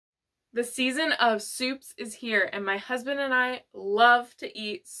The season of soups is here, and my husband and I love to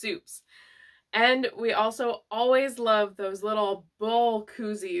eat soups. And we also always love those little bowl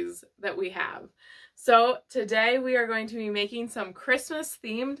koozies that we have. So today we are going to be making some Christmas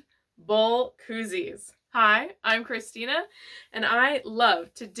themed bowl koozies. Hi, I'm Christina, and I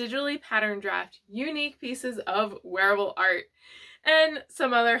love to digitally pattern draft unique pieces of wearable art and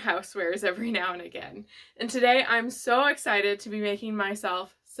some other housewares every now and again. And today I'm so excited to be making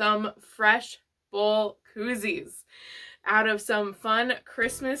myself some fresh bowl koozies out of some fun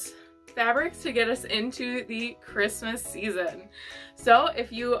Christmas fabrics to get us into the Christmas season. So if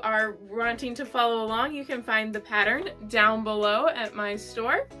you are wanting to follow along, you can find the pattern down below at my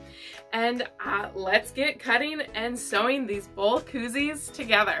store. And let's get cutting and sewing these bowl koozies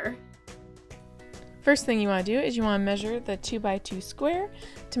together. First thing you want to do is you want to measure the 2x2 square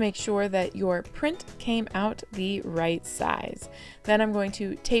to make sure that your print came out the right size. Then I'm going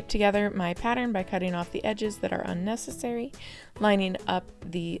to tape together my pattern by cutting off the edges that are unnecessary, lining up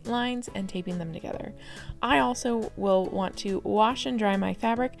the lines and taping them together. I also will want to wash and dry my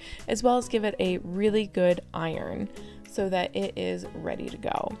fabric as well as give it a really good iron so that it is ready to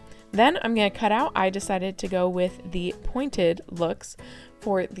go. Then I'm going to cut out. I decided to go with the pointed looks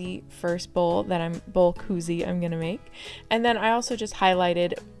for the first bowl koozie I'm going to make. And then I also just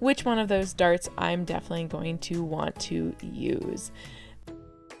highlighted which one of those darts I'm definitely going to want to use.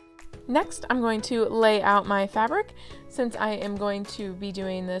 Next, I'm going to lay out my fabric. Since I am going to be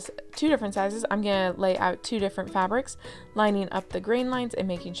doing this 2 different sizes, I'm going to lay out 2 different fabrics, lining up the grain lines and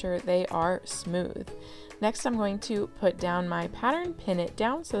making sure they are smooth. Next, I'm going to put down my pattern, pin it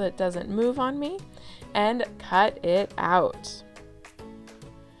down so that it doesn't move on me, and cut it out.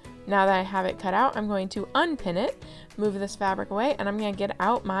 Now that I have it cut out, I'm going to unpin it, move this fabric away, and I'm going to get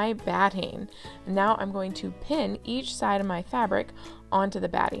out my batting. Now I'm going to pin each side of my fabric onto the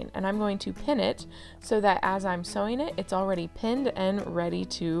batting, and I'm going to pin it so that as I'm sewing it, it's already pinned and ready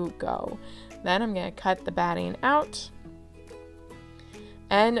to go. Then I'm going to cut the batting out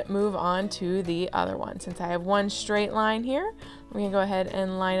and move on to the other one. Since I have one straight line here, I'm going to go ahead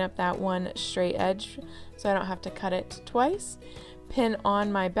and line up that one straight edge so I don't have to cut it twice. Pin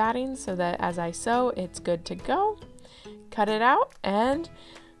on my batting so that as I sew, it's good to go. Cut it out, and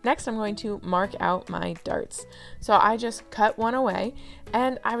next I'm going to mark out my darts. So I just cut one away,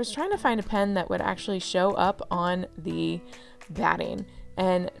 and I was trying to find a pen that would actually show up on the batting.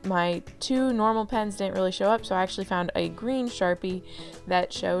 And my 2 normal pens didn't really show up, so I actually found a green Sharpie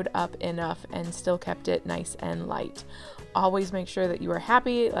that showed up enough and still kept it nice and light. Always make sure that you are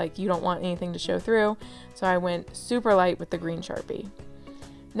happy, like you don't want anything to show through, so I went super light with the green Sharpie.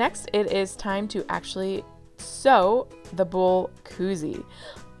 Next, it is time to actually sew the bowl koozie.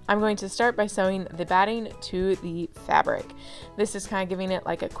 I'm going to start by sewing the batting to the fabric. This is kind of giving it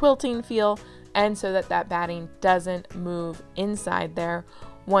like a quilting feel, and so that that batting doesn't move inside there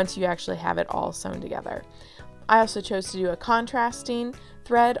once you actually have it all sewn together. I also chose to do a contrasting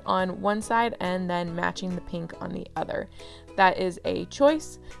thread on one side and then matching the pink on the other. That is a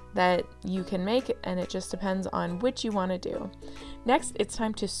choice that you can make, and it just depends on which you want to do. Next, it's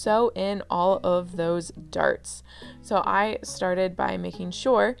time to sew in all of those darts. So I started by making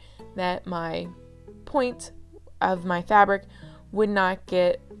sure that my point of my fabric would not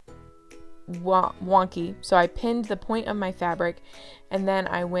get wonky. So I pinned the point of my fabric, and then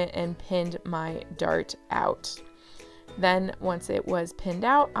I went and pinned my dart out. Then once it was pinned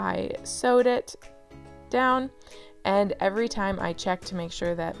out, I sewed it down, and every time I checked to make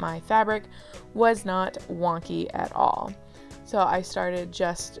sure that my fabric was not wonky at all. So I started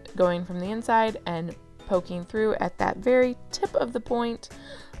just going from the inside and poking through at that very tip of the point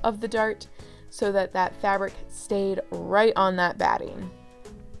of the dart so that that fabric stayed right on that batting.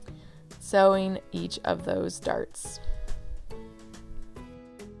 Sewing each of those darts.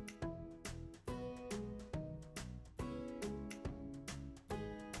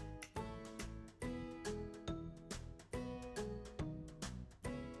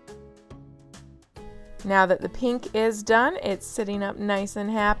 Now that the pink is done, it's sitting up nice and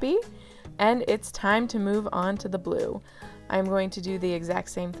happy, and it's time to move on to the blue. I'm going to do the exact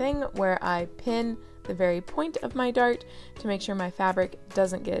same thing where I pin the very point of my dart to make sure my fabric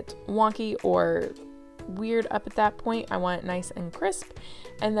doesn't get wonky or weird up at that point. I want it nice and crisp,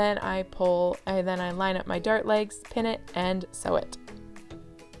 and then I line up my dart legs, pin it, and sew it.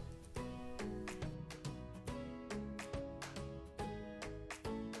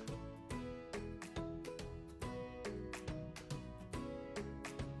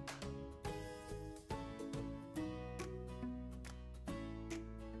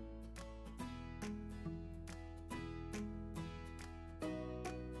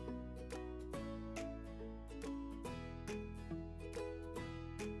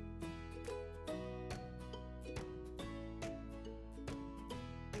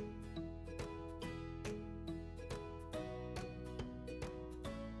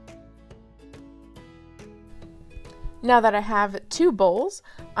 Now that I have two bowls,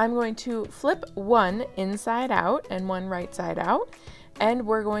 I'm going to flip one inside out and one right side out. And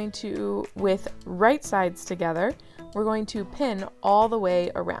we're going to, with right sides together, we're going to pin all the way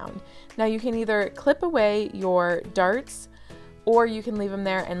around. Now you can either clip away your darts or you can leave them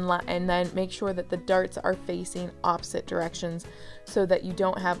there and then make sure that the darts are facing opposite directions so that you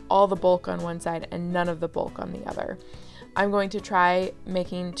don't have all the bulk on one side and none of the bulk on the other. I'm going to try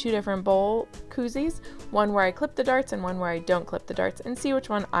making two different bowl koozies, one where I clip the darts and one where I don't clip the darts, and see which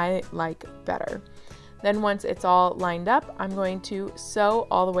one I like better. Then once it's all lined up, I'm going to sew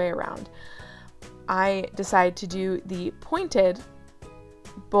all the way around. I decide to do the pointed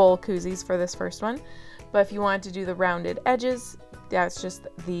bowl koozies for this first one, but if you want to do the rounded edges, that's just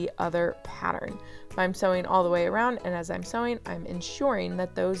the other pattern. I'm sewing all the way around, and as I'm sewing, I'm ensuring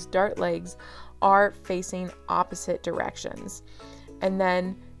that those dart legs are facing opposite directions. And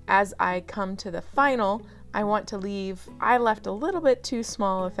then as I come to the final, I left a little bit too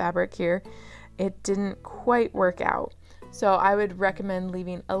small of fabric here. It didn't quite work out. So I would recommend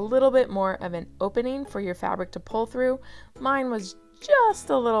leaving a little bit more of an opening for your fabric to pull through. Mine was just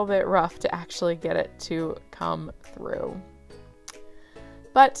a little bit rough to actually get it to come through.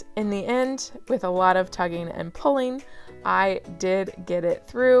 But in the end, with a lot of tugging and pulling, I did get it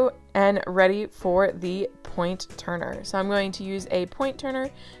through and ready for the point turner. So I'm going to use a point turner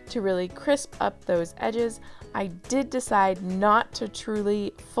to really crisp up those edges. I did decide not to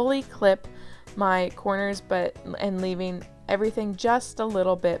truly fully clip my corners and leaving everything just a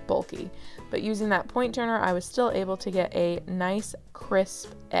little bit bulky. But using that point turner, I was still able to get a nice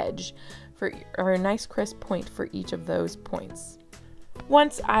crisp edge or a nice crisp point for each of those points.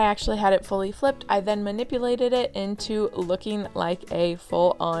 Once I actually had it fully flipped, I then manipulated it into looking like a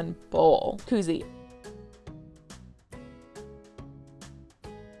full-on bowl koozie.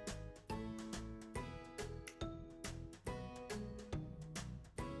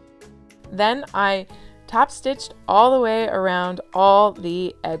 Then I top stitched all the way around all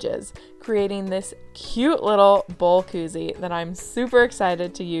the edges, creating this cute little bowl koozie that I'm super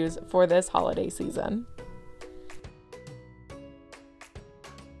excited to use for this holiday season.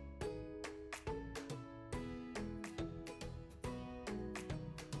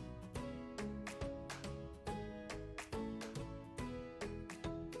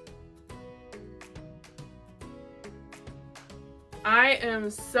 I am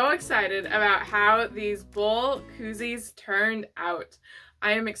so excited about how these bowl koozies turned out.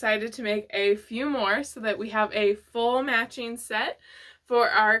 I am excited to make a few more so that we have a full matching set for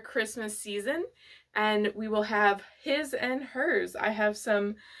our Christmas season, and we will have his and hers. I have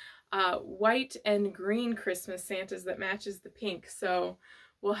some white and green Christmas Santas that matches the pink, so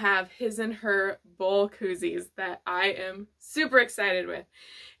we'll have his and her bowl koozies that I am super excited with.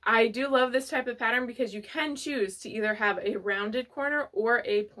 I do love this type of pattern because you can choose to either have a rounded corner or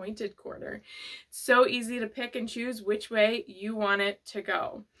a pointed corner. So easy to pick and choose which way you want it to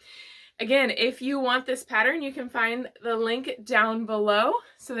go. Again, if you want this pattern, you can find the link down below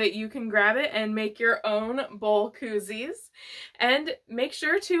so that you can grab it and make your own bowl koozies. And make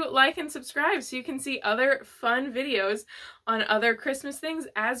sure to like and subscribe so you can see other fun videos on other Christmas things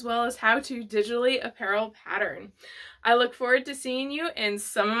as well as how to digitally apparel pattern. I look forward to seeing you in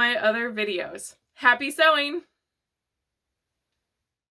some of my other videos. Happy sewing!